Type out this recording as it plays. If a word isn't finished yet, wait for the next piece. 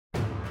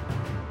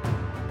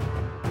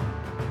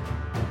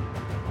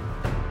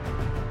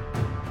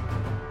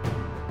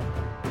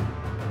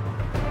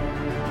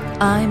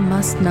I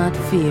must not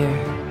fear.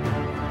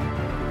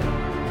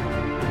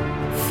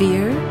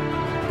 Fear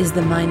is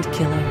the mind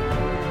killer.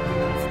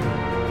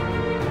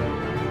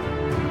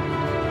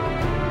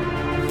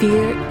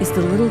 Fear is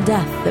the little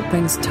death that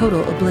brings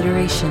total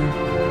obliteration.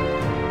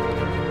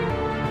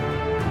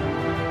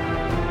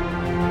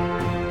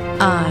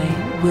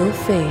 I will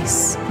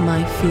face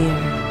my fear.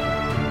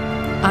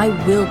 I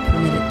will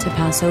permit it to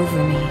pass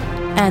over me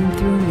and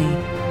through me.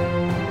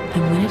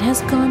 And when it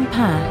has gone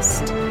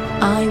past,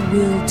 I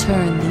will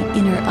turn the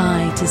inner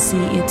eye to see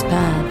its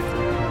path.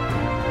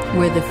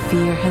 Where the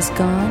fear has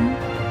gone,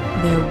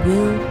 there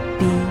will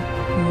be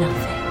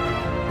nothing.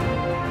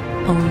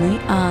 Only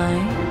I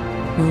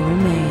will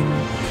remain.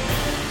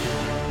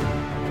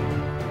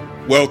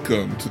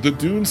 Welcome to the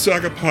Dune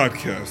Saga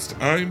podcast.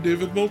 I'm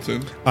David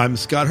Moulton. I'm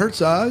Scott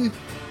Herzog.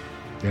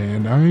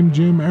 And I'm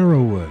Jim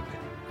Arrowwood.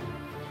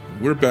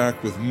 We're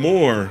back with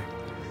more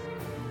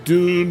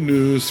Dune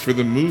news for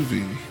the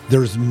movie.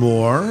 There's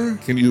more.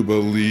 Can you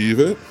believe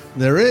it?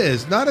 There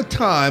is. Not a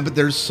ton, but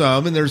there's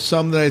some. And there's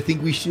some that I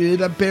think we should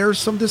bear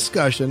some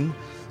discussion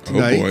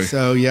tonight. Oh boy.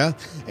 So, yeah.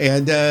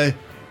 And,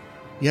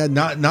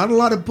 not a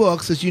lot of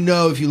books. As you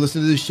know, if you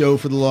listen to the show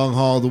for the long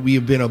haul, that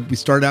we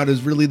start out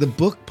as really the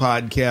book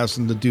podcast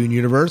in the Dune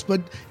universe,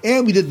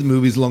 and we did the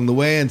movies along the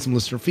way and some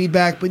listener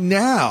feedback. But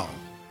now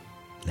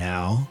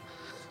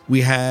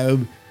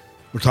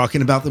we're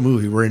talking about the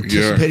movie. We're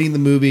anticipating the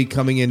movie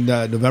coming in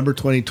November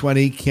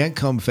 2020. Can't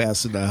come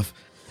fast enough.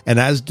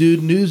 And as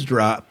Dune news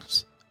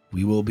drops,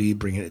 we will be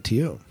bringing it to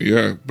you.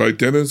 Yeah, by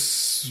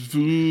Dennis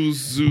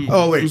Vuzela.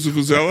 Oh,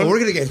 we're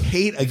going to get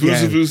hate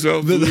again.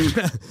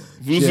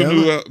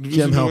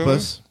 Jim, help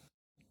us.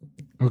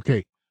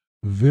 Okay.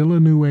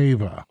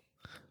 Villanueva.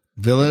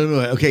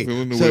 Okay,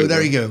 so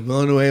there you go.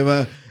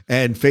 Villanueva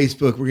and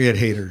Facebook, we're going to get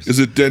haters. Is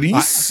it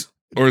Denise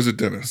or is it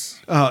Dennis?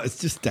 Oh, it's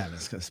just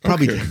Dennis. It's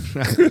probably Dennis.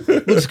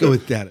 We'll just go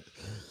with Dennis.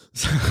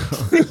 So,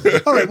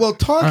 all right, well,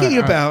 go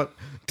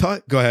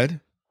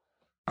ahead.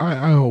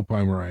 I hope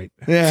I'm right.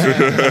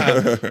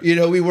 Yeah.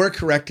 We were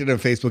corrected on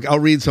Facebook. I'll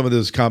read some of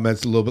those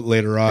comments a little bit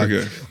later on.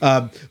 Okay.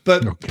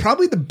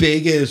 Probably the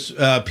biggest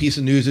piece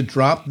of news that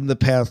dropped in the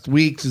past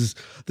weeks is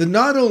that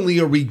not only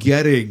are we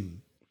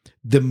getting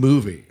the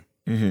movie,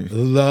 two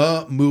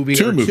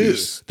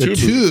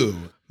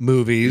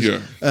movies.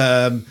 Yeah.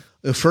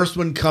 The first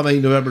one coming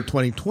November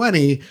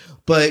 2020,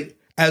 but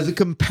as a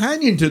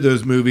companion to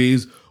those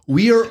movies,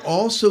 we are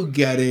also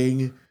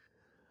getting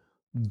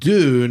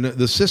Dune,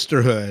 the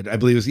Sisterhood, I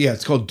believe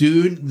it's called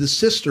Dune, the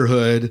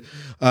Sisterhood.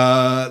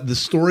 The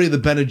story of the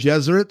Bene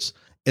Gesserits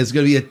is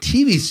going to be a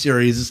TV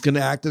series. It's going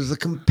to act as a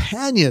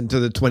companion to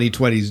the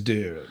 2020s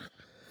Dune.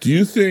 Do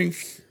you think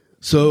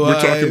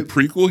we're talking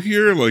prequel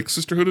here, like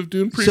Sisterhood of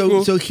Dune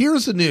prequel? So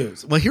here's the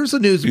news. Well, here's the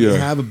news we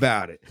have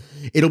about it.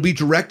 It'll be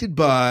directed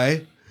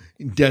by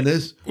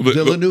Denis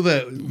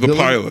Villeneuve. The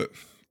pilot.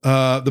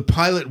 The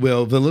pilot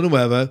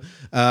Villanueva,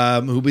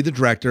 who will be the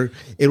director.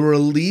 It will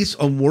release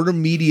on Warner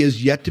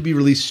Media's yet to be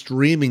released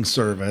streaming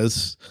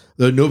service.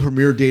 Though no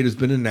premiere date has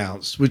been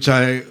announced, which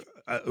we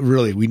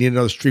need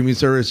another streaming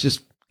service.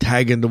 Just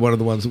tag into one of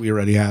the ones that we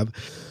already have.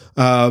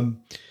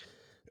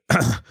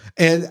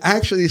 And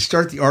actually, they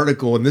start the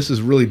article, and this is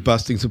really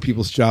busting some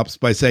people's chops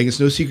by saying it's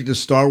no secret that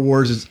Star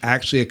Wars is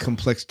actually a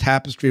complex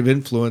tapestry of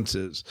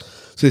influences.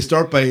 So they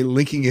start by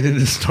linking it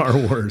into Star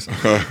Wars,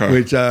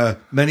 which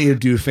many of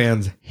Dune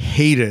fans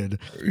hated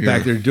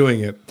back there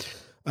doing it.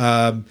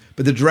 But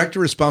the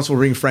director responsible for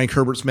bringing Frank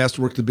Herbert's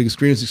masterwork to the big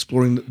screen is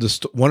exploring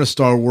one of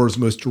Star Wars'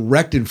 most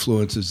direct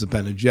influences, the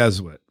Bene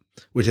Gesserit,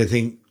 which I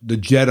think the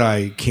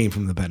Jedi came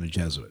from the Bene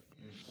Gesserit.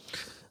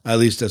 At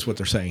least that's what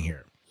they're saying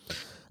here.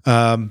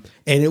 And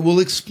it will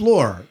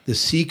explore the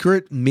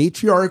secret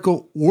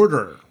matriarchal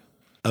order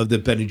of the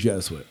Bene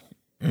Gesserit.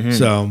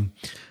 So,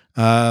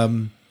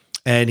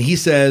 and he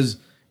says,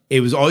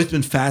 it was always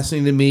been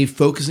fascinating to me.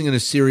 Focusing on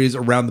a series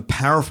around the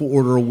powerful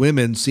order of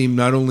women seemed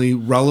not only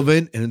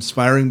relevant and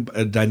inspiring, but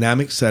a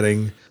dynamic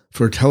setting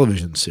for a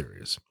television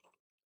series.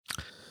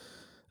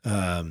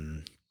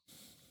 And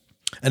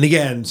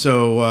again,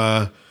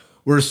 so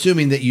we're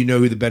assuming that you know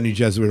who the Bene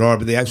Gesserit are,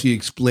 but they actually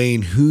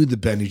explain who the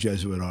Bene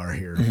Gesserit are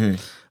here.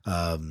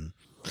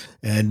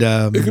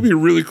 It could be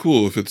really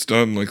cool if it's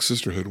done like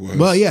Sisterhood was.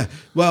 Well,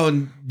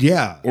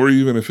 yeah. Or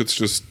even if it's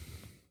just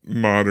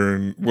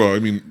modern. Well, I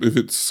mean, if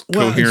it's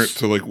coherent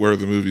to like where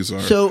the movies are.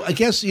 So I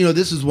guess,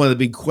 this is one of the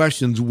big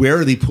questions. Where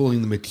are they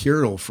pulling the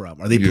material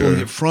from? Are they pulling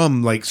it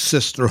from like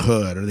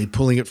Sisterhood? Are they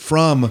pulling it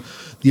from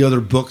the other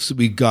books that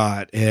we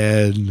got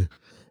and,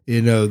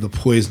 the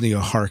Poisoning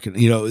of Harkonnen,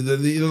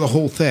 the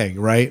whole thing,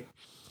 right?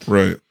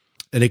 Right.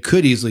 And it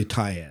could easily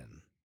tie in.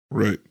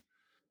 Right.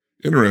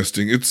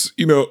 Interesting. It's,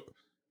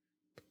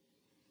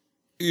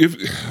 if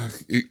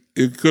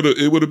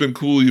it would have been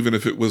cool even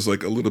if it was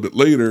like a little bit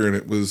later and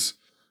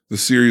the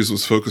series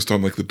was focused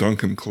on like the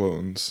Duncan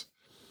clones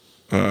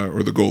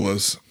or the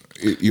Golas.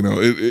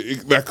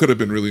 That could have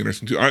been really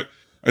interesting too. I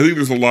think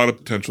there's a lot of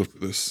potential for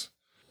this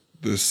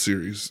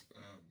series,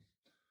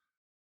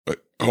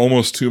 but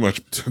almost too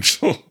much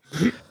potential.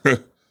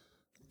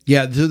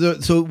 Yeah.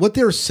 So what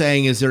they're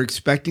saying is they're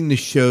expecting the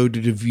show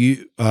to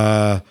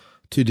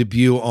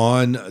debut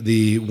on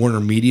the Warner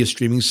Media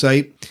streaming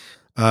site,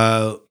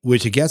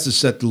 which I guess is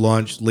set to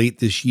launch late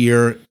this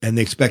year, and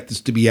they expect this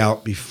to be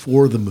out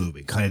before the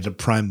movie, kind of to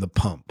prime the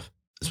pump,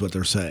 is what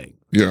they're saying.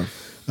 Yeah.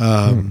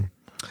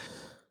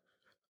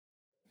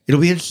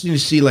 It'll be interesting to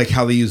see like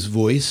how they use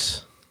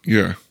voice.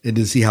 Yeah. And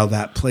to see how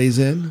that plays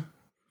in.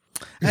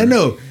 Yeah. I don't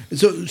know.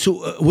 So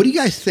what do you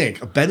guys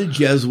think? A Bene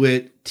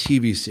Gesserit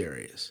TV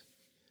series?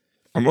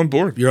 I'm on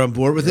board. You're on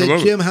board with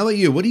it? Jim, how about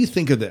you? What do you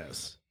think of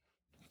this?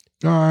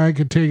 I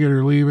could take it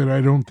or leave it.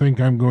 I don't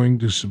think I'm going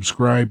to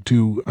subscribe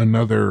to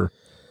another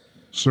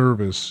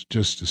service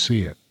just to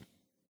see it.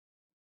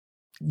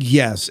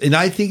 Yes. And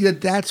I think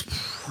that that's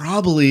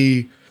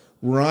probably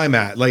where I'm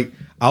at. Like,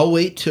 I'll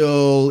wait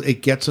till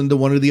it gets into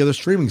one of the other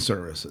streaming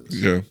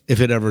services. Yeah. If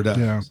it ever does.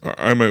 Yeah.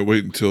 I might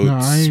wait until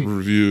it's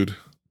reviewed.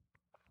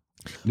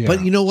 Yeah.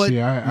 But you know what?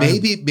 See,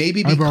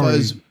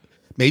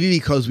 maybe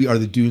because we are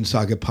the Dune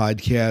Saga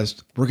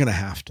podcast, we're going to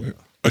have to.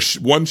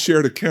 One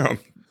shared account.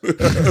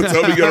 That's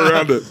how we get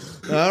around it.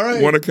 All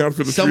right. One account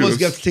for the Someone's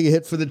got to take a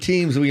hit for the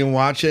team so we can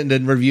watch it and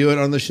then review it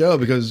on the show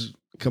because,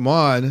 come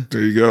on.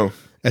 There you go.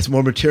 That's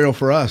more material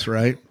for us,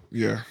 right?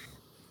 Yeah.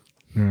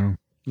 Yeah.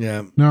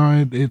 Yeah.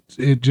 No,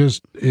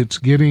 it's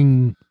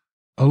getting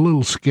a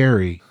little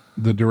scary,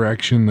 the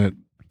direction that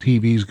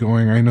TV's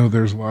going. I know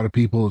there's a lot of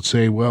people that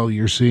say, well,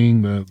 you're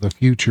seeing the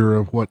future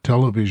of what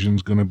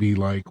television's going to be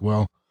like.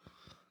 Well,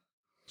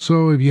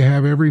 so if you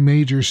have every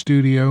major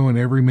studio and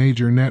every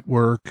major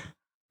network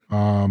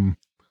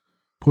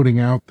putting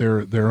out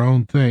their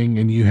own thing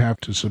and you have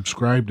to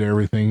subscribe to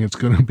everything, it's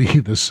going to be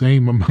the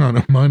same amount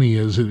of money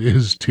as it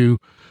is to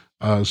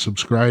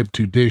subscribe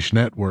to Dish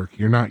Network.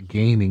 You're not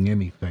gaining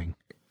anything.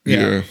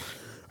 Yeah.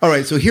 All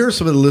right. So here are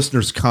some of the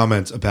listeners'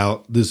 comments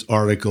about this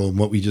article and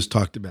what we just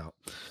talked about.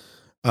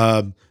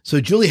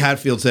 So Julie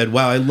Hatfield said,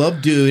 wow, I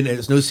love Dune. And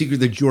it's no secret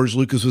that George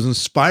Lucas was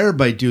inspired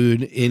by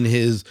Dune in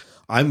his,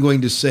 I'm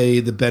going to say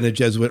the Bene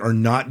Gesserit are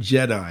not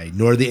Jedi,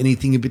 nor are they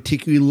anything in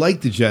particular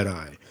like the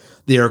Jedi.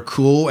 They are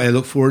cool. And I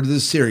look forward to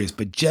this series,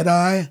 but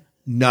Jedi,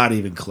 not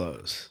even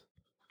close.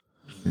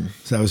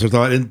 So that was her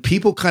thought. And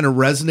people kind of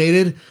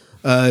resonated.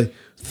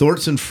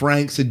 Thorts and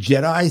Frank said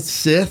Jedi,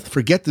 Sith,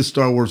 forget the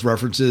Star Wars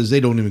references. They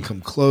don't even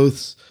come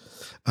close.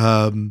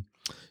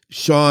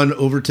 Sean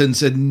Overton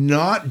said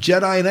not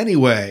Jedi in any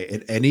way,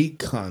 in any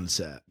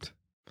concept.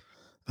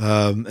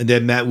 And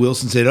then Matt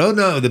Wilson said, oh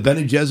no, the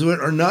Bene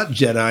Gesserit are not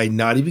Jedi,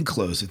 not even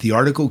close. If the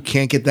article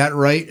can't get that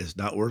right, it's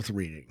not worth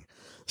reading.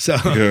 So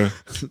yeah,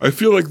 I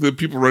feel like the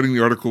people writing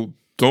the article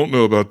don't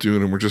know about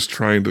Dune and we're just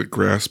trying to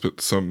grasp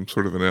at some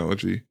sort of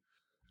analogy,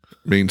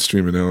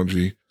 mainstream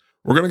analogy.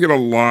 We're going to get a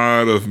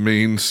lot of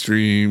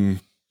mainstream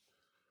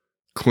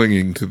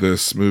clinging to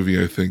this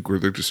movie, I think, where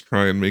they're just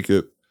trying to make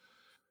it,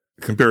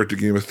 compare it to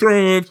Game of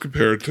Thrones,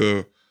 compare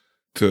it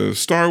to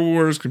Star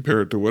Wars,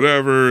 compare it to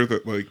whatever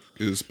that like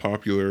is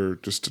popular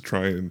just to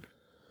try and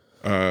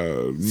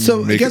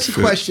so I guess the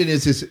question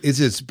is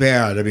it's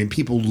bad? I mean,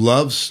 people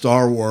love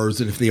Star Wars,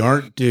 and if they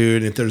aren't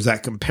Dune, if there's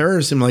that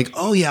comparison, like,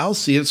 oh yeah, I'll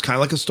see it. It's kind of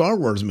like a Star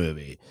Wars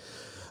movie.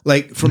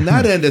 Like from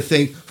that end of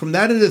things, from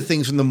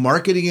the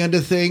marketing end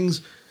of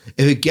things,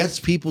 if it gets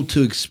people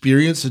to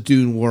experience the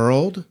Dune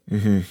world,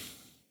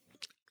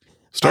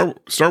 Star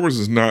Wars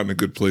is not in a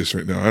good place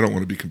right now. I don't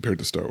want to be compared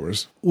to Star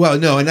Wars. Well,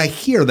 no, and I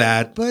hear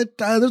that, but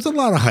there's a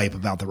lot of hype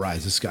about the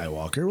Rise of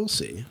Skywalker. We'll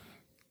see.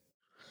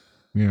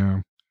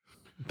 Yeah.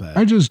 But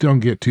I just don't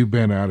get too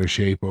bent out of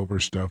shape over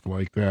stuff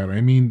like that. I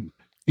mean,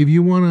 if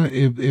you want to,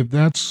 if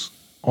that's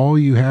all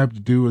you have to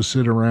do is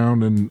sit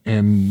around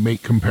and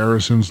make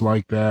comparisons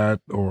like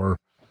that or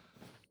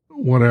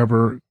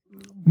whatever,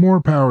 more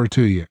power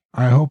to you.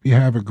 I hope you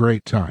have a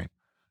great time.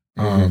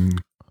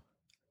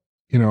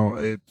 You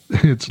know,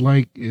 it's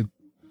like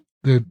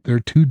they're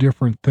two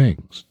different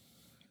things.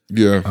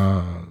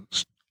 Yeah.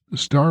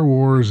 Star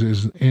Wars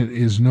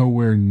is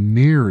nowhere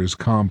near as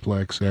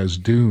complex as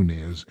Dune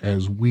is,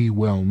 as we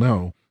well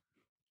know.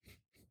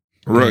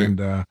 Right.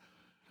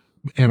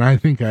 And I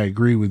think I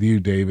agree with you,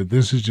 David.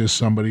 This is just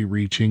somebody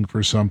reaching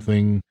for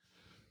something,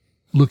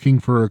 looking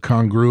for a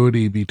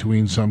congruity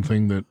between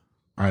something that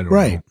I don't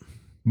know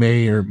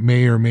may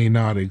or may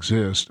not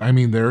exist. I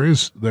mean,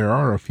 there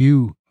are a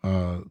few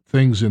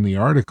things in the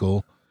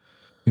article.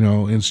 You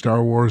know, in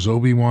Star Wars,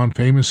 Obi-Wan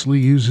famously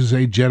uses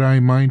a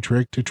Jedi mind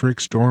trick to trick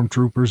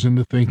stormtroopers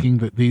into thinking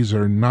that these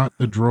are not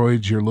the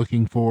droids you're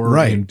looking for.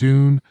 Right. In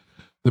Dune,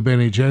 the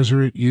Bene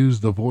Gesserit use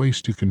the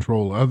voice to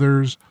control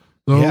others,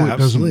 though it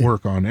doesn't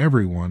work on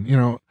everyone. You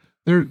know,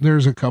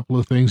 there's a couple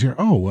of things here.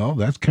 Oh, well,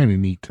 that's kind of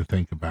neat to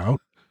think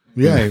about.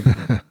 Yeah.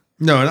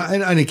 No,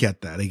 and I get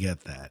that. I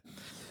get that.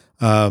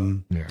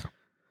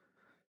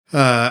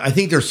 I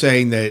think they're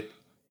saying that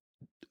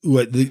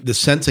what the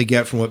sense I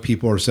get from what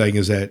people are saying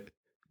is that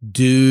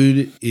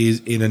Dude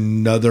is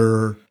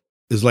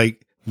is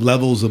like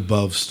levels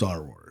above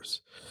Star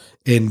Wars,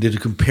 and to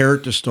compare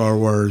it to Star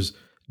Wars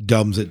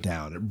dumbs it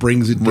down. It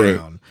brings it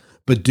down,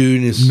 but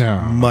Dune is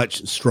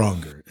much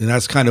stronger, and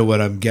that's kind of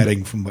what I'm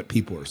getting from what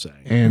people are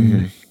saying.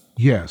 And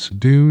yes,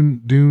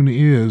 Dune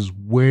is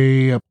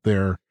way up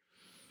there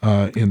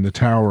in the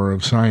tower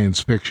of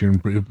science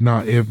fiction, if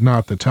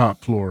not the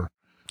top floor.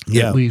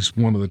 Yeah. At least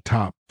one of the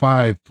top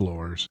 5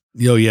 floors.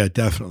 Oh, yeah,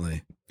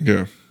 definitely.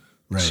 Yeah.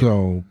 Right.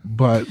 So,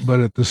 but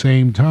at the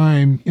same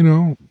time,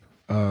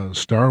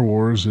 Star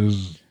Wars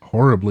is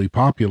horribly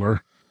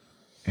popular,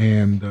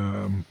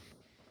 and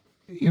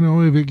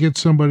if it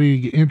gets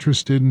somebody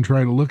interested and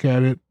try to look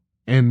at it,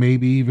 and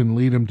maybe even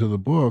lead them to the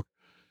book,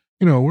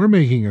 we're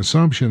making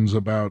assumptions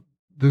about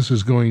this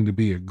is going to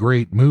be a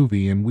great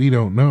movie, and we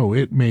don't know.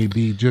 It may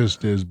be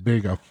just as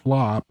big a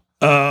flop.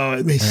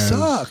 It may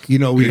suck.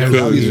 We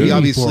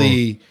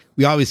obviously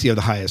have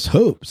the highest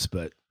hopes,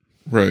 but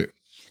right.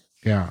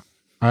 Yeah.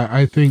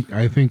 I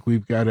think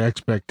we've got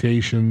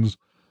expectations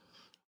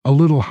a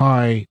little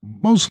high,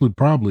 mostly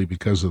probably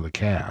because of the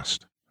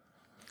cast.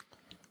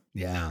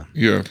 yeah.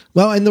 Yeah.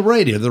 Well, and the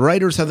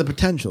writers have the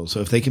potential. So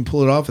if they can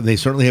pull it off, and they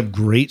certainly have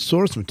great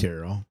source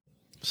material.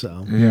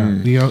 So yeah,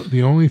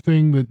 the only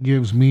thing that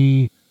gives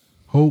me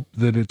hope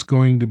that it's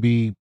going to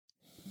be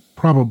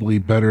probably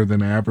better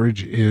than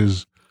average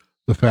is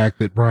the fact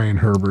that Brian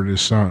Herbert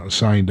is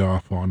signed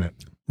off on it.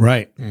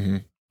 right, Mm-hmm.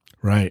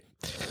 right.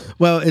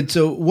 Well, and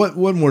so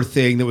one more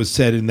thing that was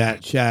said in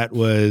that chat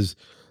was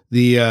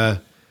by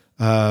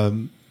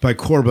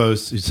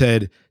Corbos, who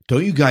said,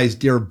 "Don't you guys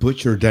dare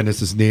butcher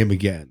Dennis's name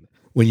again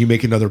when you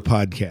make another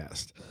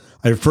podcast.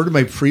 I refer to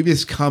my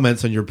previous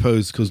comments on your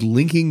post because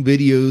linking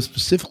videos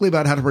specifically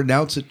about how to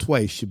pronounce it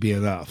twice should be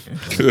enough."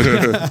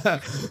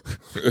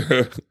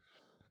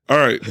 All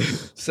right.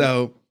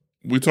 So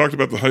We talked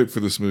about the hype for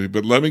this movie,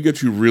 but let me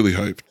get you really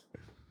hyped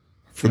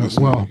for this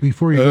Well, movie.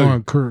 before you go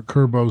on,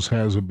 Kerbos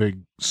has a big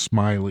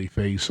smiley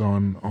face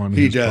on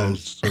He his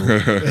does. post.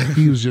 So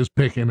he was just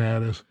picking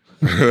at us.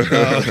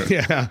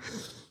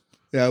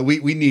 yeah,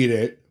 we need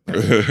it.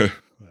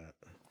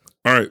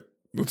 All right.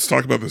 Let's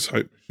talk about this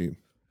hype machine.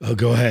 Oh,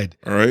 go ahead.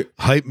 All right.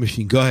 Hype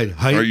machine. Go ahead.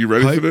 Hype. Are you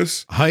ready hype, for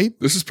this? Hype.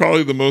 This is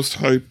probably the most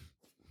hype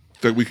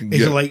that we can Is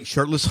get. it like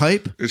shirtless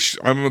hype?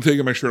 I'm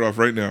taking my shirt off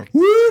right now.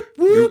 Whoop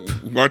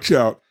whoop. Watch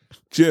out.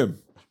 Jim,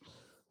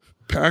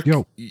 pack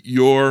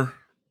your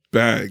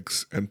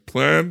bags and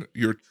plan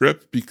your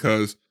trip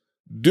because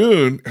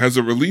Dune has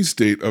a release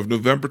date of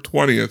November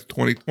 20th,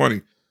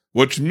 2020,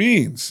 which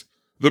means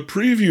the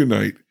preview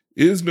night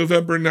is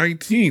November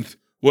 19th,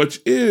 which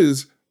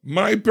is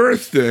my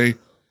birthday.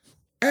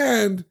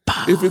 And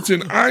if it's in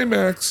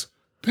IMAX,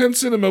 Penn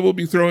Cinema will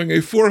be throwing a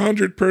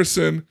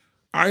 400-person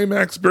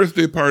IMAX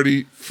birthday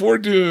party for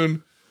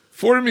Dune,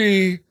 for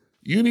me.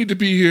 You need to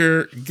be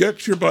here.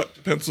 Get your butt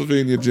to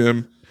Pennsylvania,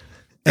 Jim.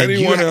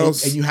 Anyone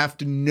else? And you have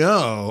to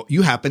know.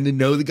 You happen to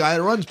know the guy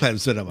that runs Penn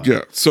Cinema.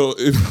 Yeah. So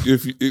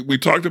if we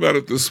talked about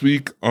it this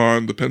week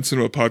on the Penn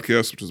Cinema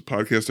podcast, which is a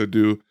podcast I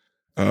do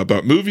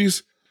about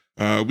movies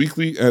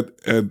weekly,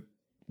 and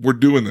we're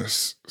doing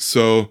this.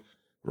 So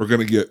we're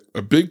gonna get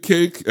a big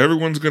cake.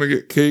 Everyone's gonna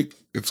get cake.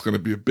 It's gonna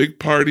be a big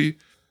party.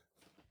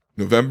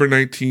 November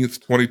 19th,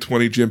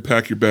 2020. Jim,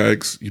 pack your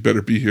bags. You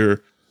better be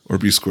here or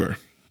be square.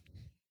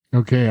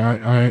 Okay,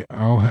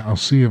 I'll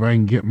see if I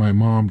can get my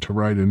mom to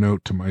write a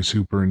note to my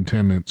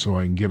superintendent so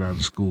I can get out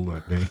of school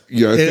that day.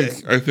 Yeah,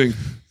 I think.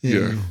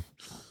 Yeah.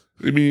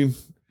 I mean,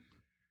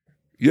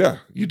 yeah,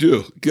 you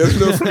do. Get a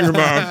note from your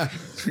mom,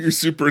 your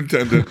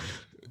superintendent.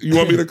 You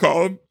want me to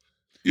call him?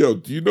 Yo,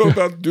 do you know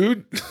about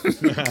Dune?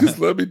 Because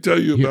let me tell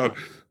you about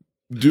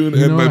Dune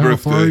and my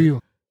birthday.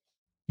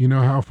 You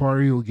know how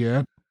far you'll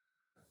get?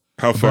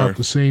 How far? About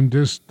the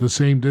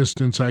same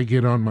distance I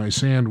get on my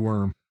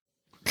sandworm.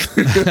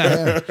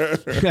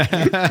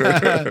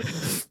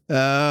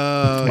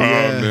 Oh,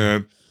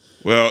 man.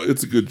 Well,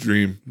 it's a good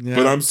dream. Yeah.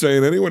 But I'm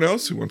saying anyone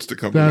else who wants to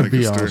come That'd to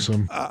be Lancaster,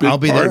 awesome. I'll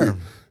be party. there.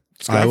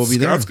 Scott's, I will be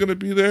there. Scott's going to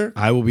be there.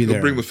 I will be He'll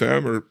there. bring the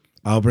fam, or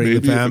I'll bring maybe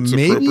the fam. if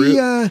it's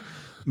appropriate.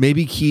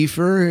 Maybe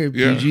Kiefer,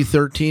 Yeah.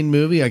 PG-13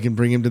 movie. I can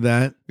bring him to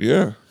that.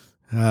 Yeah,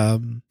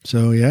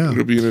 So yeah.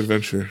 it'll be an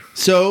adventure.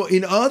 So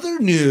in other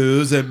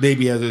news that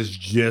maybe has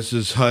just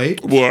as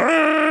hype,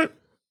 What?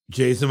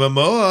 Jason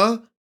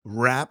Momoa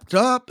wrapped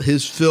up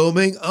his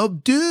filming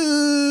of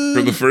Dune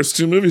For the first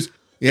two movies.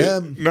 Yeah.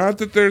 Not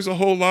that there's a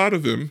whole lot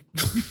of him.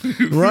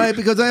 Right,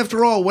 because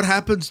after all, what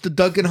happens to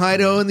Duncan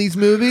Idaho in these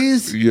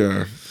movies?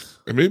 Yeah.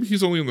 And maybe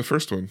he's only in the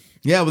first one.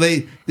 Yeah,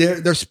 well,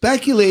 they're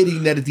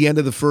speculating that at the end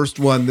of the first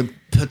one, the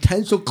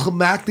potential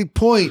climactic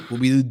point will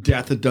be the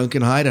death of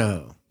Duncan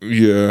Idaho.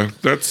 Yeah,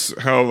 that's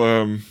how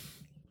the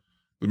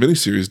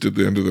miniseries did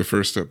the end of their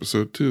first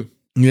episode too.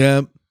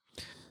 Yeah.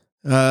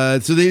 So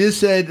they just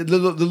said, the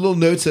little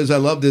note says, I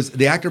love this.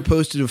 The actor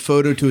posted a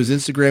photo to his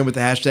Instagram with the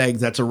hashtag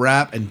 "That's a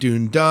wrap" and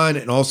Dune done,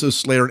 and also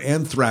Slayer and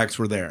Anthrax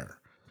were there.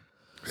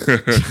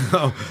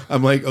 So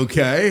I'm like,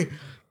 okay.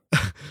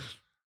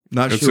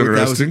 Not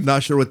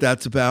sure what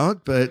that's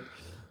about, but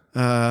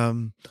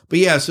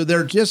yeah, so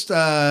they're just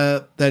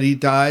that he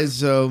dies,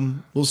 so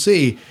we'll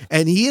see.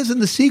 And he is in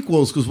the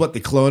sequels because what, they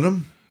clone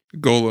him?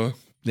 Gola.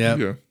 Yeah.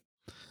 Yeah.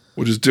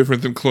 which is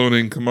different than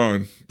cloning. Come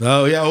on.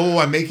 Oh, yeah. Oh,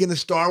 I'm making a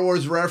Star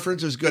Wars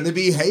reference. There's going to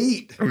be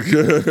hate. There's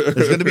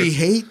going to be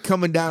hate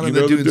coming down on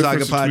the Dune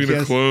Saga podcast.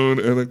 Between a clone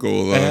and a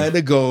Gola. And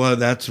a Gola.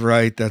 That's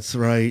right. That's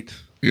right.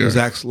 Yeah. Those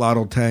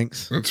axolotl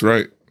tanks. That's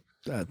right.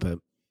 But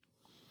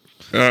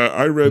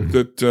I read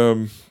that,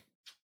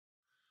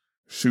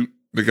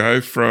 the guy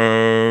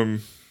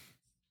from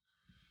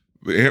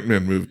the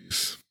Ant-Man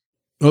movies.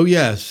 Oh,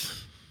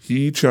 yes.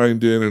 He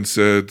chimed in and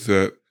said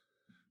that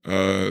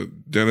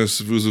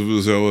Dennis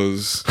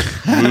Vuzavuzella's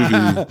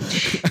movie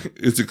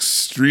is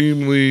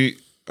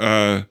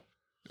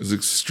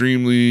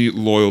extremely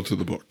loyal to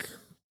the book.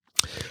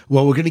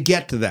 Well, we're going to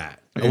get to that.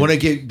 I want to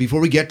get, before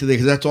we get to that,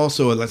 because that's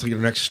also, that's like the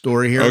next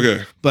story here.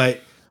 Okay.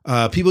 But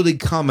people did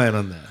comment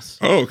on this.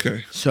 Oh,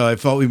 okay. So I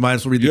thought we might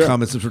as well read the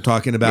comments since we're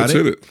talking about Let's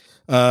hit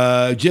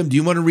it. Jim, do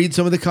you want to read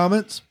some of the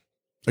comments?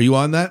 Are you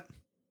on that?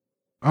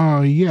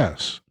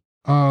 Yes.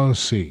 Let's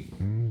see.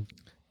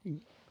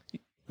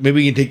 Maybe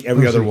we can take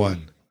every other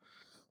one.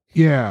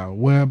 Yeah.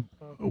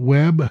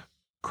 Web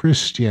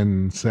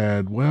Christian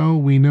said, well,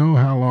 we know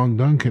how long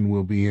Duncan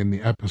will be in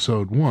the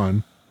episode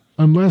 1,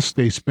 unless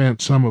they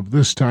spent some of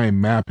this time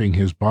mapping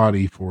his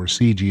body for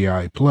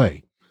CGI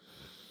play.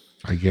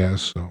 I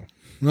guess so.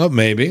 Well,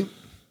 maybe.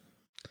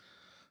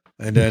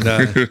 And then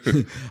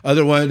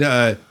other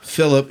one,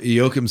 Philip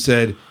Joachim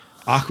said,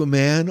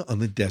 Aquaman on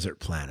the desert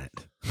planet.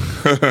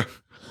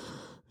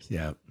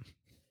 Yeah.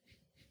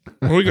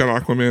 Well, we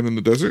got Aquaman in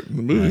the desert in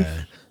the movie.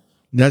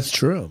 That's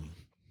true.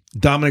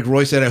 Dominic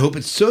Roy said, I hope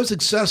it's so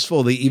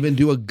successful they even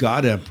do a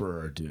God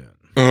Emperor Dune.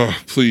 Oh,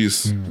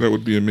 please. That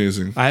would be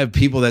amazing. I have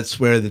people that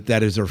swear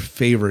that is their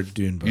favorite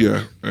Dune book.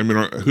 Yeah. I mean,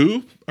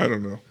 who? I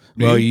don't know.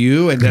 Me? Well,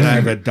 you, and then I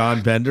have a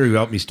Don Bender who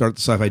helped me start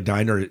the Sci-Fi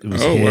Diner. It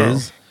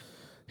was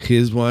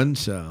his one,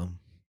 so.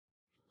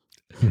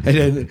 And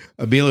then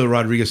Emilio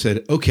Rodriguez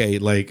said, okay,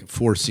 like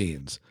 4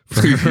 scenes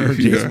for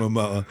Jason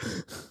Momoa.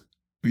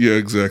 Yeah,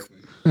 exactly.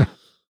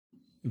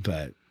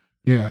 But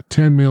yeah,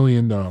 $10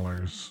 million,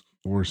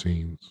 4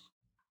 scenes.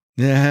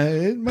 Yeah,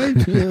 it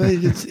might be.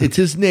 It's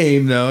his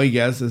name, though. I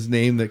guess his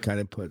name that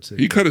kind of puts it.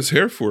 He cut his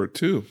hair for it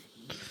too.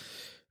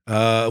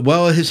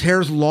 Well, his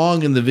hair's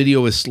long in the video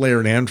with Slayer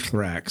and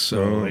Anthrax,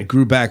 so it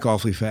grew back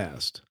awfully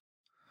fast.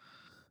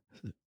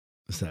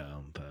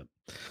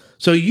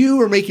 So you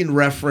were making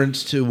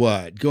reference to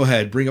what? Go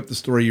ahead, bring up the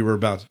story you were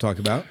about to talk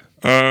about.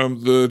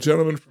 The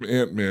gentleman from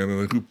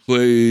Ant-Man who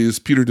plays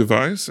Peter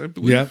Device, I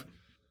believe.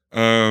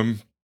 Yeah.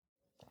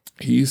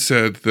 He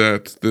said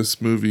that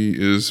this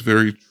movie is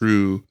very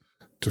true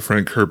to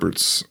Frank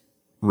Herbert's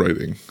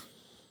writing,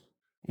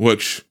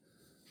 which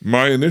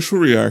my initial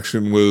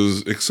reaction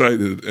was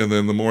excited. And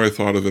then the more I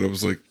thought of it, I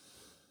was like,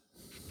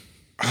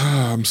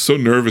 I'm so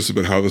nervous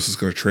about how this is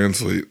going to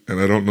translate. And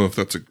I don't know if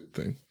that's a good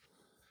thing.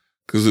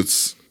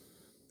 Because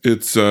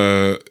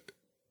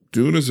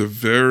Dune is a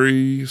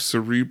very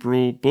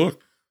cerebral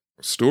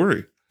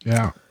story.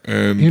 Yeah.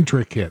 And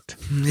intricate.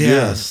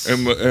 Yes. Yeah.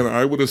 And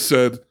I would have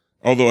said,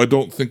 although I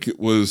don't think it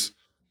was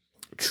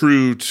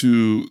true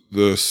to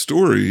the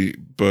story,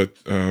 but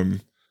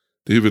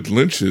David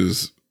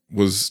Lynch's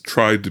was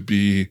tried to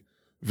be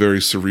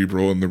very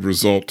cerebral, and the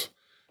result,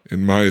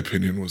 in my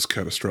opinion, was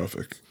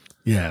catastrophic.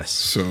 Yes.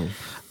 So,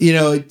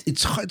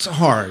 it's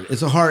hard.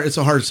 It's a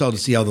hard sell to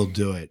see how they'll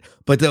do it.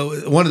 But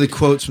one of the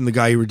quotes from the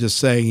guy you were just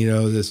saying,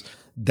 this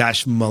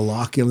Dash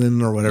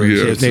Malakian or whatever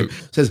his name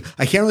says,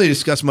 I can't really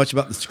discuss much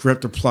about the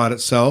script or plot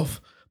itself,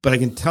 but I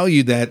can tell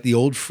you that the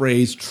old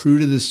phrase "true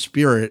to the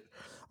spirit"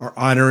 or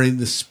 "honoring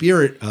the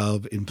spirit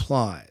of"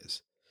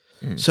 implies.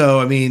 So,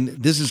 I mean,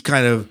 this is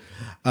kind of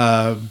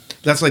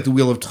that's like the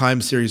Wheel of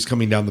Time series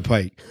coming down the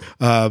pike.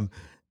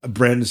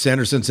 Brandon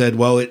Sanderson said,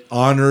 well, it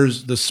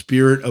honors the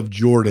spirit of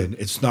Jordan.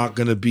 It's not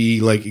going to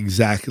be like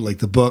exactly like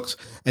the books.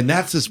 And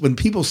that's just when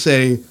people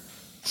say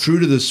true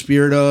to the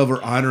spirit of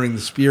or honoring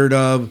the spirit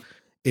of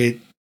it,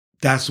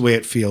 that's the way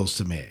it feels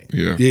to me.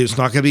 Yeah. It's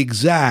not going to be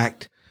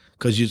exact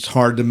because it's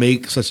hard to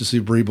make such a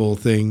cerebral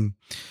thing.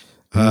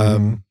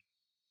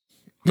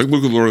 Like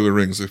look at Lord of the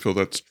Rings. I feel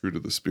that's true to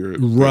the spirit.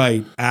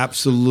 Right.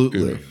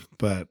 Absolutely. Yeah.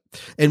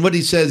 And what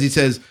he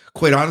says,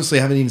 quite honestly,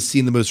 I haven't even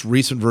seen the most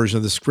recent version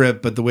of the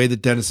script, but the way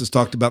that Dennis has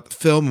talked about the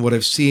film and what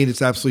I've seen,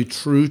 it's absolutely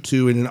true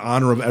to and in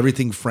honor of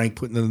everything Frank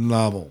put in the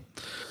novel.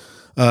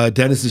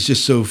 Dennis is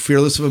just so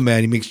fearless of a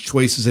man. He makes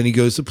choices and he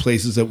goes to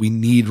places that we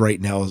need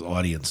right now as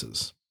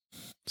audiences.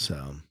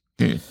 So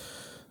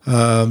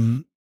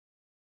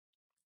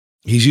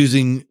he's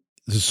using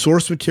the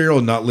source material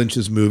and not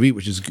Lynch's movie,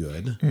 which is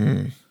good.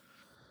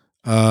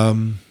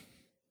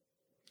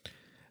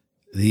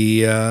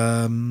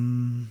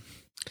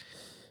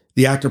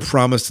 The actor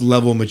promised the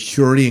level of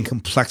maturity and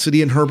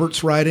complexity in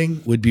Herbert's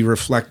writing would be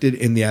reflected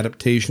in the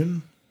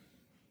adaptation.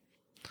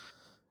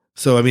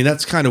 So, I mean,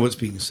 that's kind of what's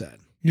being said.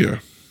 Yeah.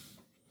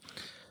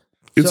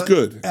 It's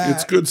good.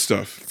 It's good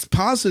stuff. It's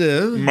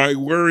positive. My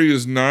worry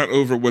is not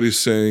over what he's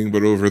saying,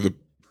 but over the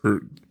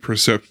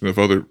perception of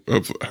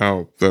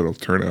how that'll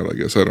turn out, I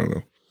guess. I don't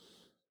know.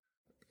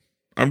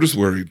 I'm just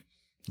worried.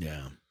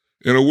 Yeah.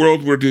 In a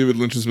world where David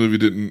Lynch's movie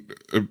didn't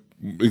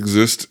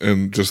exist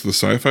and just the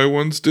sci-fi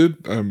ones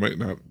did, I might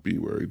not be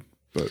worried.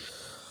 But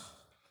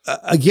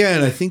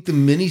again, I think the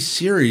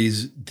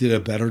miniseries did a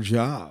better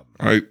job.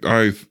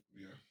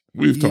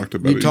 We've talked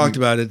about it. We talked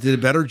about it. Did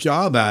a better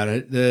job at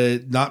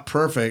it. Not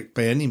perfect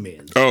by any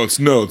means. Oh, it's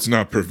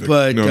not perfect.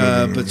 But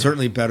no. but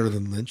certainly better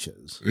than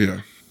Lynch's.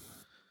 Yeah.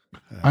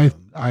 I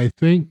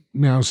think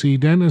now. See,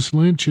 Dennis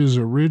Lynch's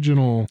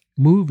original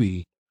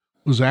movie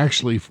was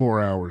actually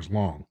 4 hours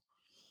long.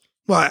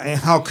 Well,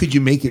 how could you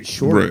make it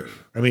shorter? Right.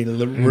 I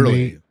mean,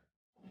 really.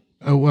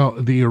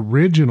 Well, the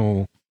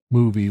original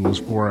movie was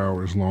 4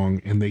 hours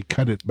long, and they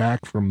cut it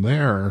back from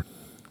there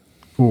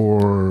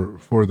for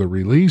the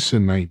release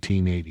in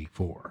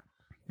 1984.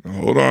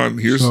 Hold on.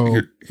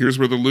 Here's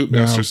where the Loot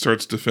Master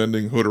starts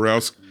defending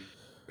Hodorowski.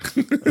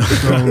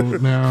 So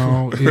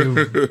now,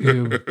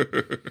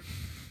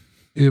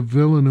 if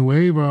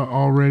Villanueva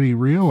already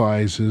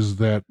realizes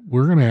that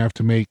we're going to have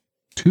to make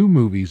 2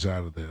 movies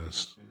out of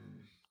this,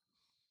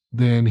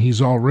 then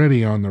he's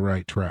already on the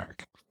right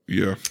track.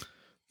 Yeah.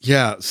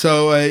 Yeah.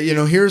 So,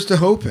 here's to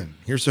hoping.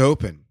 Yeah.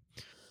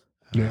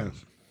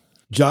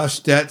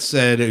 Josh Stett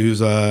said,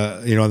 who's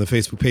on the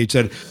Facebook page,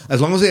 said, as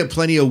long as they have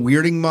plenty of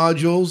weirding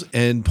modules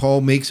and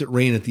Paul makes it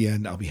rain at the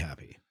end, I'll be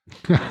happy.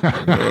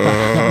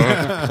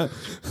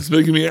 It's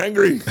making me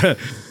angry.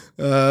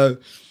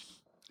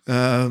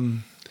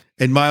 And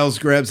Miles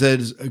Grab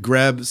says,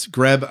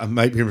 Grab, I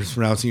might be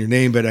mispronouncing your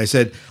name, but I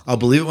said, I'll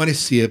believe it when I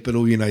see it, but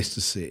it'll be nice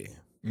to see.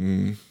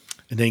 And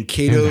then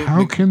Kato. And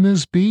how can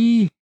this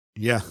be?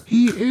 Yeah.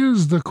 He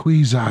is the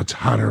Kwisatz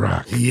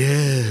Haderach. He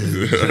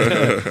is.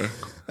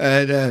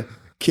 And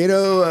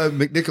Kato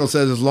McNichol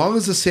says, as long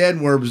as the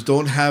sandworms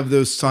don't have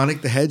those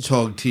Sonic the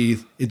Hedgehog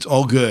teeth, it's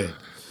all good.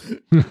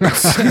 Sonic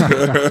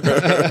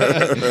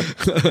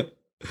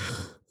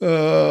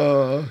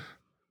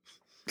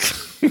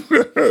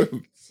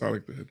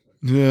the Hedgehog.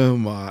 Oh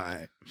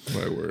my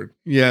word.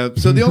 Yeah.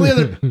 So the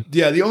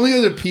only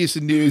other piece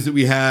of news that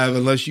we have,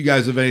 unless you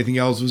guys have anything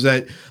else, was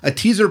that a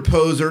teaser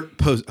poster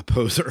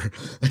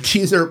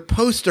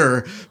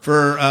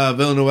for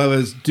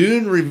Villanueva's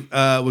Dune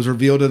was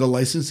revealed at a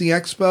licensing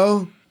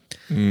expo,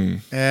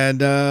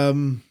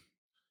 and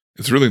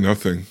it's really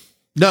nothing.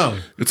 No,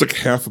 it's like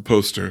half a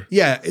poster.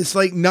 Yeah, it's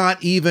like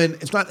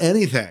it's not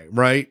anything,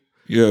 right?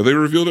 Yeah, they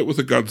revealed it with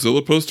a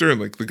Godzilla poster,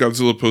 and like the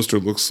Godzilla poster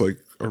looks like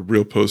a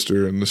real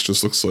poster, and this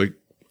just looks like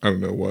I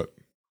don't know what.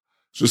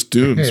 It's just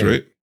dunes,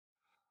 right?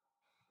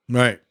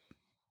 Right.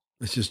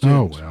 It's just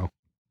dunes. Oh, well.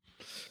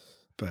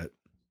 But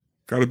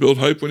got to build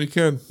hype when you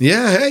can.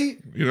 Yeah, hey.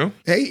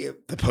 Hey,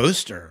 the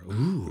poster.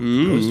 Ooh.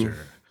 The poster.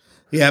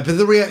 Yeah, but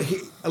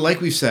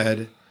like we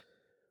said,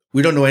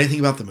 we don't know anything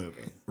about the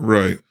movie.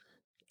 Right.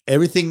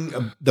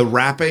 Everything, the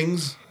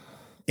wrappings,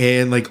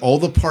 and like all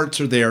the parts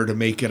are there to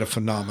make it a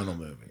phenomenal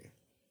movie.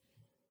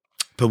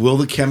 But will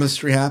the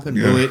chemistry happen?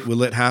 Yeah.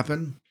 Will it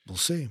happen? We'll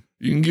see.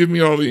 You can give me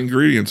all the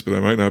ingredients, but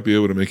I might not be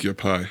able to make you a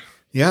pie.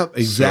 Yeah,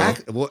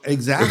 exactly. So. Well,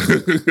 exactly.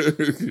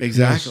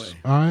 Exactly.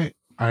 Yes,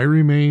 I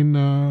remain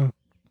I'm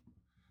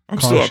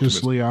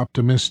cautiously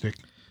optimistic.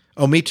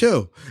 Oh, me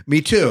too.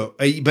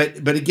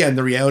 But again,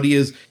 the reality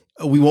is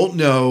we won't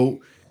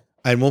know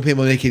and won't be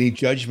able to make any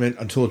judgment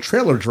until a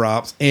trailer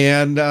drops,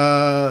 and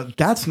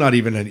that's not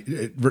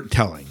even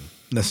telling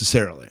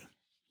necessarily.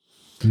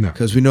 No,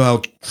 because we know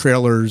how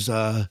trailers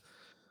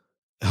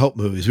help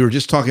movies. We were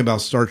just talking about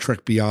Star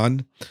Trek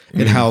Beyond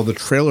and how the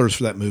trailers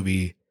for that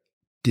movie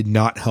did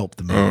not help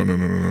the movie. Oh,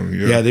 no.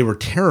 Yeah, they were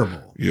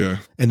terrible. Yeah.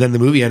 And then the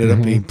movie ended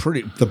up being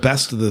the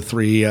best of the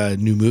 3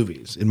 new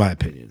movies, in my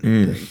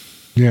opinion.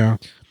 Yeah.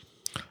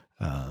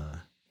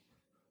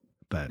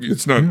 But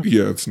it's not,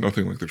 it's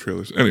nothing like the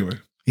trailers. Anyway.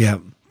 Yeah.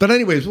 But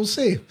anyways, we'll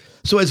see.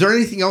 So is there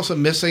anything else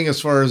I'm missing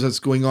as far as what's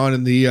going on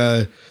in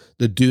the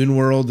Dune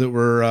world that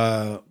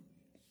we're...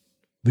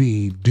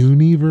 The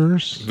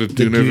Duneverse? The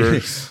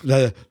Duneverse.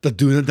 The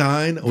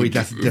Dunedain? Oh, wait,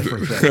 that's a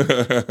different thing.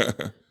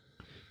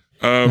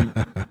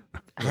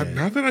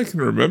 Not that I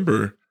can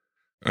remember.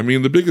 I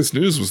mean, the biggest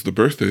news was the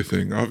birthday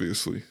thing,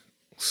 obviously.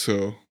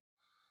 So,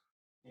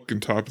 who can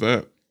top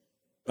that?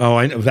 Oh,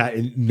 I know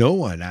that. No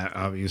one,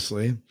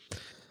 obviously.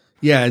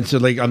 Yeah, and so,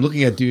 like, I'm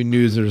looking at Dune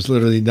News, there's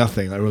literally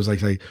nothing. I was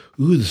like,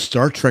 ooh, the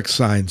Star Trek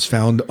signs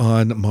found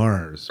on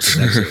Mars.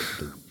 That's it.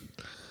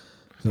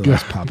 So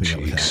that's popping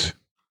up with that.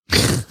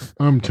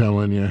 I'm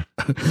telling you.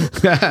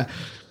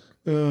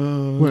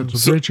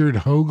 Richard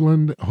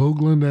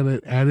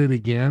Hoagland at it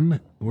again?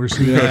 We're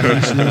seeing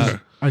pieces.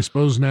 I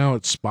suppose now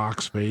it's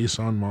Spock's face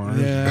on Mars.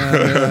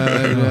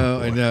 Yeah,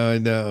 I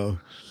know.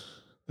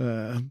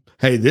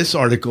 Hey, this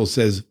article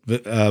says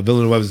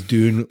Villeneuve's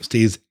Dune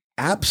stays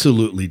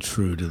absolutely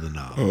true to the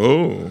novel.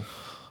 Oh.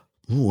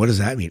 Ooh, what does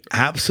that mean?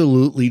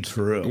 Absolutely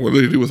true. What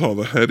do they do with all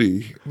the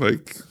heady,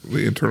 like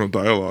the internal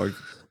dialogue?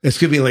 It's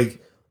gonna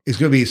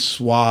be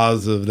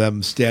swaths of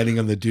them standing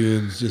on the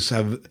dunes, just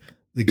have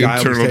the guy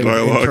internal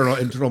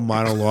dialogue, internal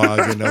monologue,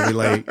 and they'll be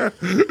like,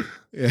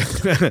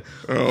 Yeah.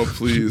 Oh,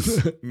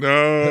 please. No.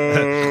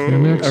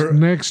 And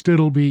next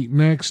it'll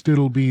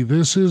be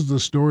this is the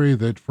story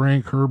that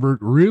Frank Herbert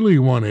really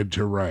wanted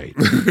to write.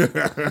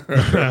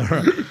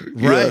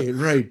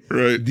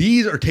 Right.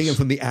 These are taken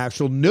from the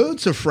actual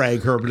notes of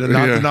Frank Herbert and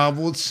not the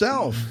novel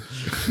itself.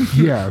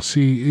 Yeah.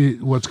 See,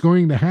 what's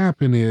going to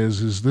happen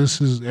is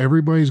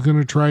everybody's going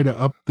to try to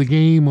up the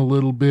game a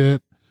little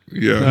bit.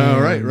 Yeah.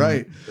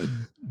 Right.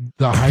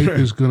 The hype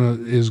is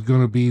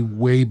gonna be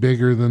way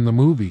bigger than the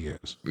movie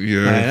is.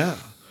 Yeah.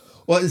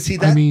 Well, see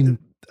that. I mean,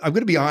 I'm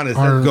going to be honest.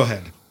 Go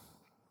ahead.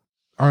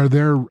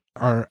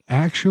 Are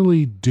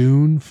actually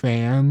Dune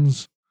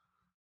fans?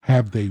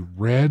 Have they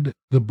read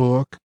the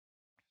book?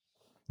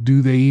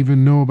 Do they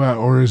even know about,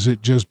 or is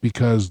it just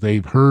because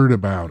they've heard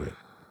about it,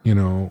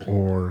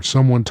 or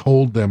someone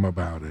told them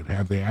about it?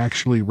 Have they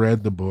actually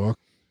read the book?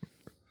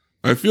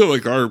 I feel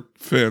like our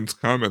fans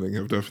commenting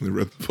have definitely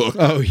read the book.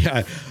 Oh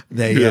yeah,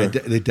 they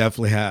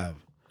definitely have.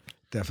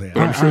 Definitely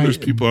have. I'm sure there's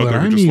people out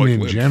there who just like in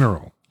Lynch.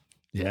 general.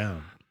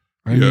 Yeah.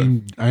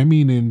 I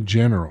mean in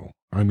general.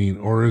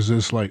 Or is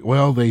this like,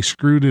 well, they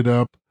screwed it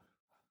up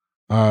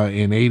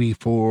in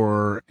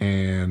 84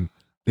 and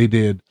they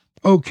did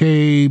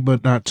okay,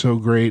 but not so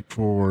great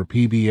for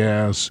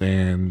PBS,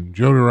 and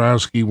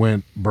Jodorowsky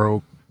went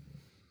broke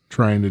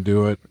trying to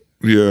do it.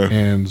 Yeah.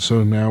 And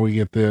so now we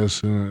get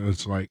this, and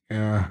it's like,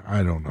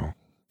 I don't know.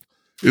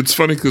 It's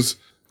funny because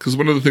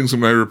one of the things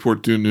when I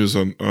report Dune News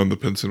on the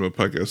Penn Cinema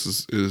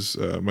podcast is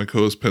my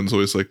co-host Penn's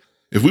always like,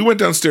 if we went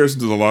downstairs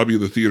into the lobby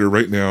of the theater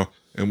right now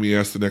and we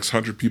asked the next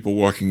 100 people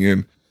walking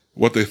in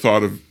what they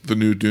thought of the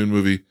new Dune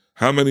movie,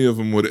 how many of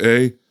them would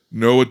A,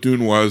 know what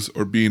Dune was,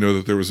 or B, know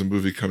that there was a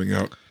movie coming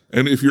out?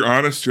 And if you're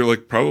honest, you're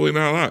like, probably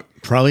not a lot.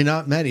 Probably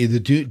not many. The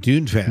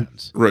Dune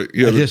fans. Right.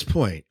 Yeah. At this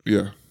point.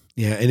 Yeah.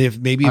 Yeah. And if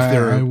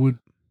they're... I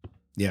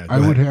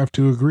would have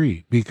to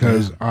agree,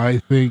 because I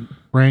think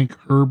Frank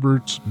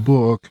Herbert's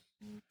book,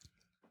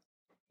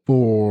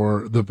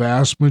 for the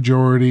vast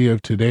majority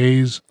of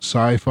today's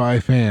sci-fi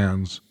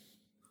fans,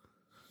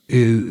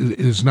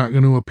 is not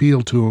going to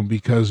appeal to them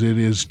because it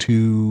is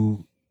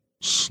too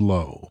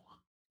slow.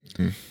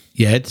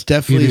 Yeah, it's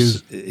definitely...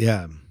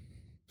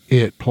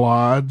 It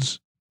plods,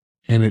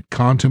 and it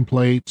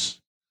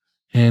contemplates,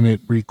 and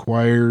it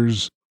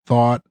requires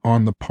thought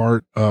on the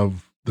part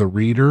of the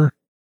reader.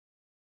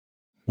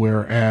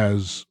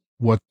 Whereas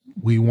what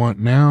we want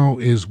now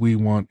is we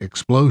want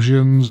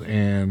explosions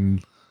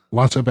and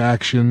lots of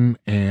action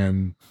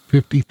and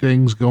 50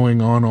 things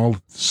going on all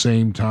at the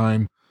same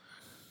time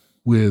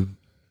with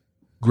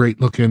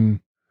great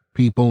looking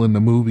people in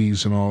the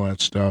movies and all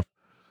that stuff.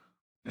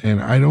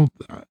 And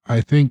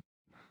I think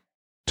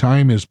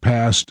time has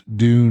passed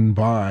Dune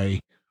by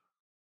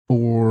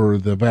for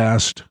the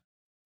vast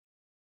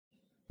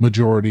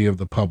majority of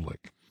the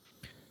public.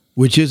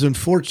 Which is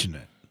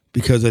unfortunate,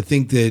 because I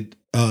think that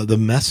the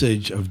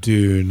message of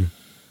Dune,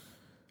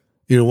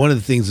 one of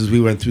the things as we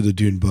went through the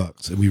Dune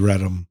books and we read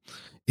them,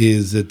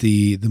 is that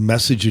the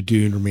message of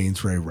Dune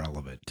remains very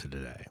relevant to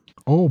today.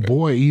 Oh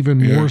boy,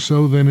 even more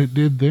so than it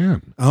did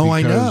then. Oh,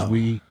 I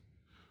know.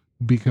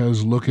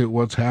 Because look at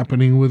what's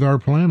happening with our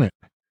planet.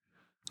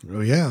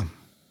 Oh yeah.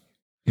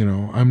 I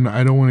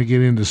don't want to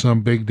get into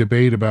some big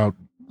debate about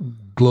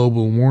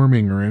global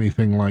warming or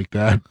anything like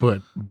that,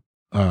 but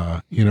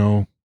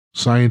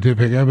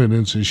scientific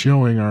evidence is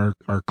showing our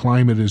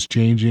climate is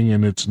changing,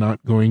 and it's not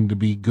going to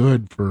be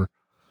good for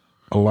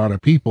a lot of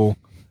people.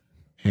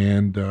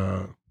 And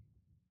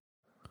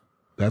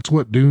that's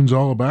what Dune's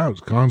all about, is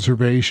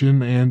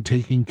conservation and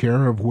taking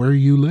care of where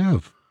you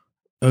live.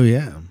 Oh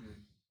yeah.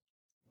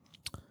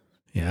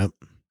 Yeah.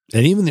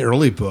 And even the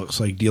early books,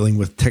 like dealing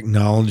with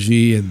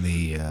technology and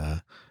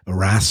the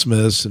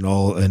Erasmus and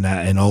all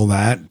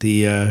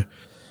that,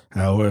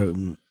 how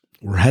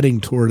we're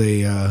heading toward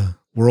a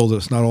world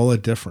that's not all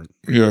that different.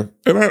 Yeah,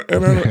 and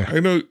I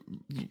know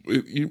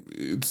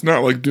it's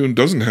not like Dune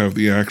doesn't have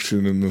the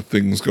action and the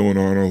things going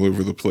on all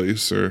over the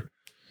place, or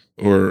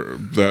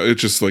that.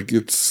 It's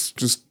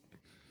just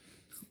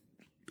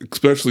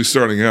especially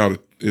starting out,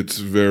 it's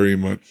very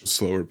much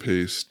slower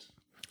paced.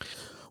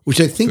 Which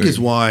I think is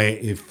why,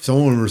 if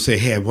someone were to say,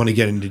 "Hey, I want to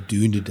get into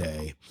Dune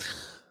today,"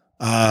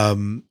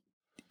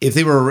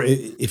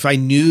 if I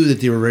knew that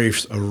they were very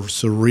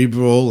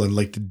cerebral and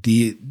like to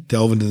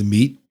delve into the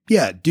meat,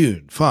 yeah,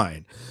 Dune,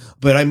 fine.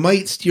 But I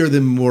might steer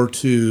them more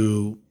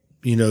to,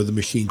 the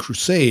Machine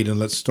Crusade, and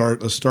let's start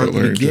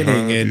the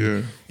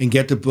beginning and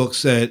get to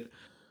books that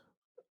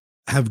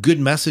have good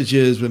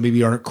messages but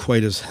maybe aren't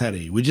quite as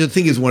heady. Which I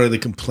think is one of the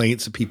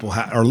complaints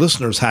that our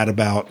listeners had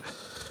about,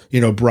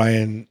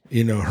 Brian,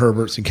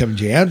 Herbert's and Kevin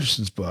J.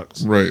 Anderson's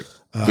books. Right.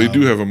 They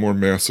do have a more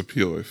mass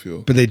appeal, I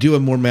feel. But they do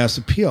have more mass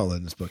appeal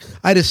in this book.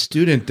 I had a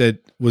student that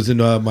was in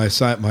my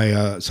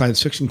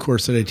science fiction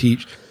course that I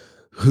teach,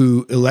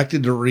 who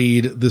elected to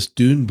read this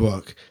Dune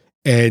book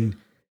and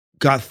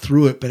got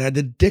through it, but had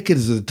the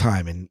dickens of the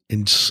time, and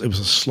it was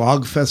a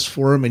slog fest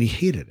for him, and he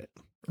hated it.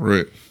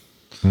 Right.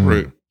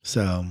 Right.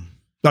 So,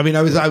 I mean,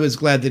 I was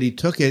glad that he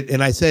took it,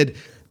 and I said,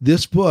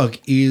 this book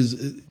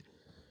is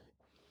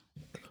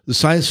the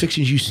science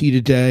fiction you see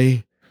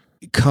today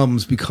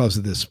comes because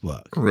of this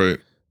book. Right.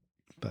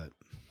 But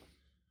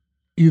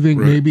you think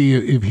maybe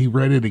if he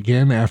read it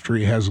again after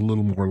he has a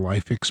little more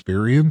life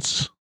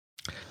experience,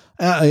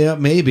 yeah,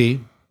 maybe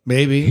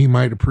he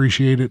might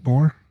appreciate it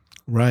more.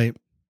 Right.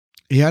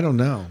 Yeah, I don't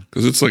know.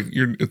 Because it's like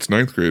it's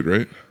ninth grade,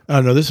 right? I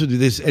don't know. This would do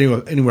this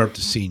anywhere up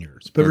to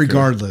seniors. But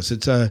regardless,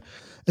 it's a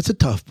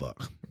tough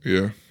book.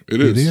 Yeah,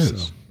 it is. It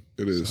is.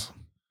 It is.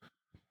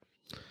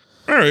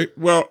 All right.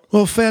 Well,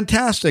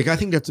 fantastic. I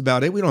think that's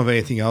about it. We don't have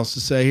anything else to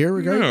say here.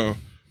 No.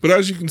 But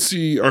as you can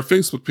see, our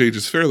Facebook page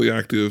is fairly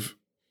active.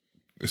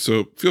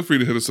 So feel free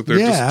to hit us up there.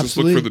 Yeah, just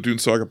look for the Dune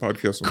Saga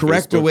podcast on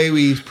Correct Facebook. the way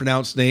we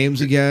pronounce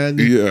names again.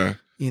 Yeah.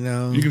 You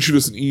know. You can shoot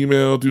us an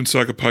email,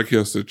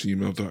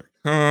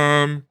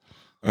 dunesagapodcast@gmail.com.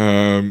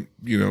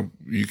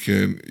 You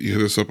can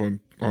hit us up on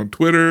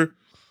Twitter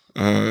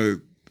at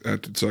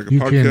Dune Saga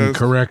you Podcast. You can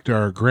correct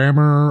our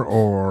grammar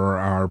or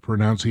our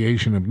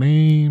pronunciation of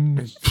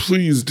names.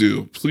 Please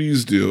do.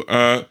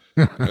 Now,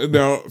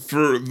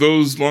 for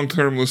those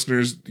long-term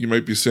listeners, you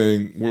might be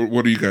saying,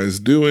 what are you guys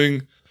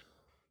doing?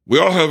 We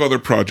all have other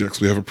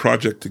projects. We have a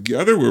project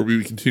together where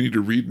we continue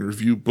to read and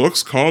review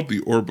books called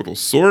The Orbital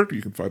Sword.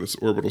 You can find us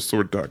at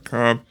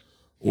orbitalsword.com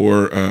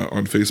or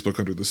on Facebook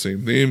under the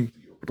same name,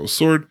 The Orbital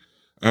Sword.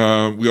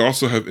 We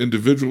also have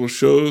individual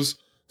shows.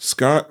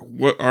 Scott,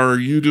 what are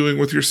you doing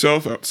with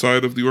yourself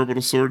outside of The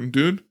Orbital Sword and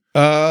Dune?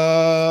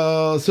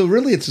 So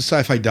really it's a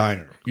sci-fi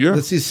diner. Yeah.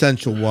 That's the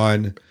essential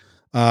one.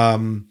 I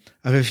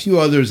have a few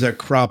others that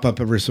crop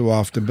up every so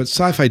often, but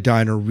sci-fi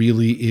diner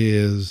really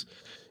is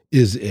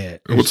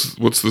it.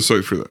 What's the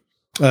site for that?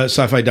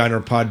 Sci-fi Diner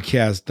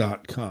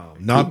Podcast.com.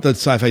 Not the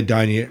sci-fi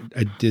dining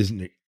at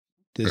Disney,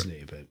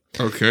 but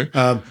okay.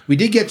 We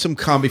did get some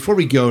before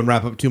we go and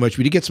wrap up too much,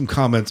 we did get some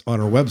comments on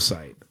our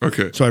website.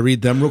 Okay. So I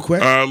read them real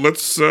quick.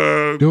 Let's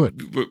do it.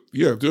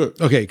 Yeah, do it.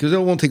 Okay, because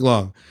it won't take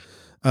long.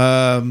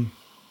 Guy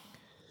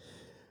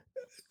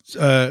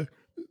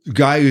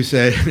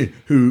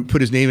who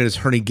put his name in as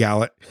Hernie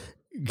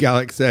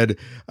Gallic said,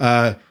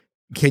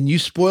 can you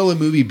spoil a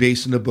movie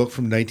based on a book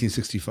from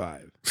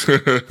 1965?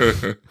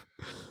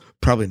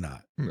 Probably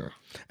not. No.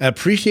 I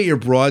appreciate your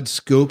broad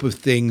scope of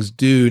things,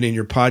 Dune, and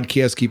your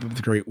podcast. Keep up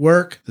the great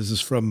work. This is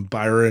from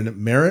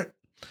Byron Merritt.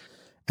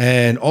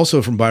 And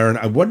also from Byron,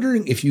 I'm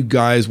wondering if you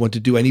guys want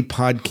to do any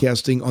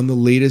podcasting on the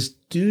latest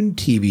Dune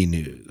TV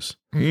news.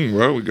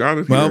 Well, we got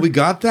it. Well, we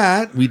got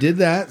that. We did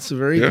that. So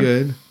very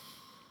good.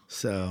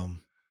 So.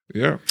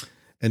 Yeah.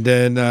 And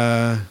then,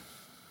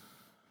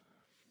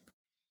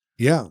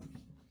 yeah.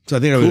 So I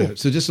think that was it.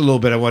 So just a little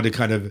bit, I wanted to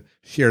kind of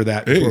share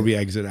that before we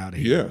exit out of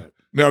here. Yeah.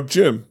 Now,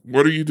 Jim,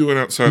 what are you doing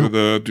outside of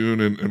the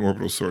Dune and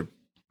Orbital Sword?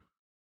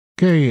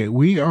 Okay,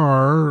 we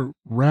are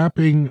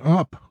wrapping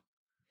up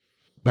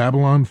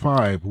Babylon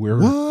 5. We're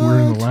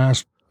in the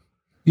last.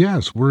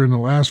 Yes, we're in the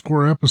last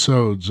 4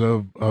 episodes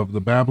of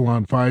the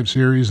Babylon 5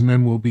 series, and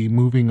then we'll be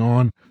moving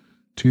on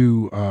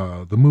to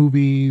the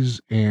movies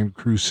and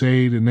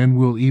Crusade, and then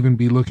we'll even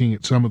be looking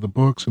at some of the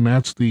books, and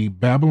that's the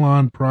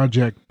Babylon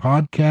Project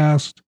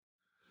podcast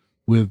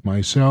with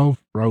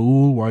myself,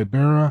 Raul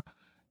Wybera,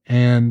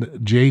 and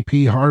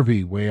JP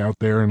Harvey way out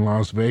there in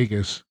Las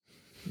Vegas.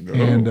 No.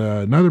 And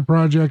another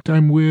project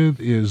I'm with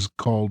is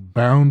called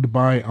Bound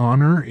by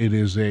Honor. It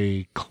is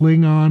a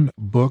Klingon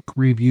book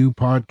review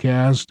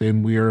podcast,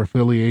 and we are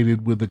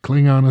affiliated with the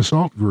Klingon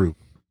Assault Group.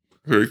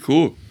 Very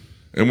cool.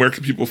 And where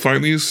can people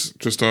find these?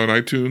 Just on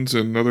iTunes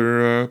and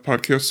other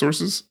podcast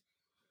sources?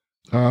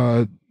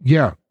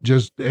 Yeah,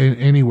 just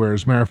anywhere.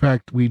 As a matter of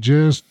fact, we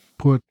just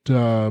put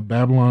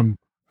Babylon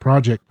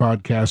Project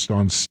podcast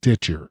on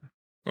Stitcher.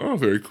 Oh,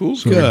 very cool.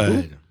 So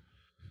good.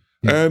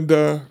 Cool.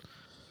 And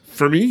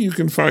for me, you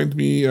can find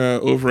me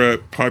over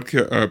at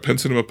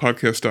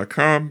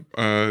penncinemapodcast.com.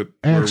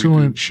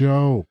 Excellent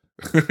show.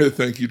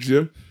 Thank you,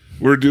 Jim.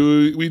 We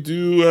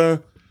do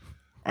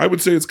I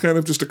would say it's kind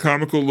of just a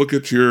comical look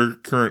at your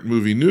current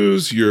movie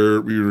news. We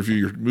review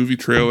your movie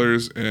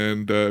trailers,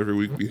 and every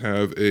week we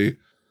have a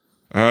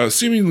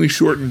seemingly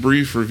short and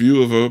brief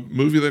review of a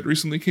movie that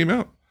recently came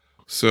out.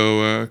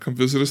 So come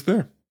visit us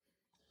there.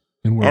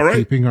 And we're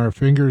keeping our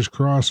fingers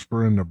crossed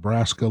for a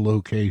Nebraska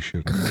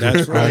location.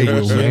 That's right.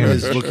 Jim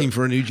is looking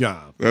for a new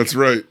job. That's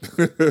right.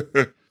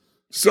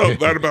 So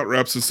that about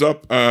wraps us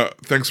up.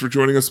 Thanks for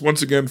joining us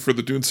once again for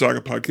the Dune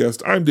Saga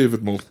podcast. I'm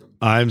David Moulton.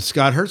 I'm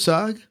Scott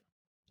Herzog.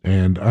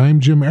 And I'm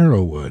Jim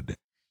Arrowwood.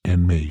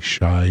 And may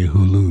Shai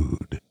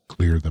Hulud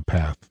clear the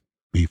path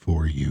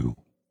before you.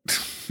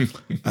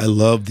 I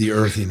love the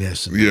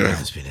earthiness and the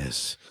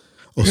raspiness.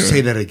 Oh,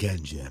 say that again,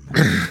 Jim.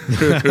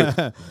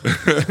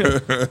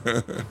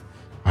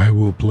 I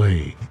will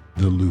play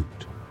the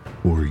lute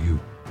for you.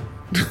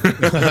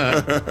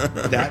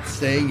 That's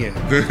saying it.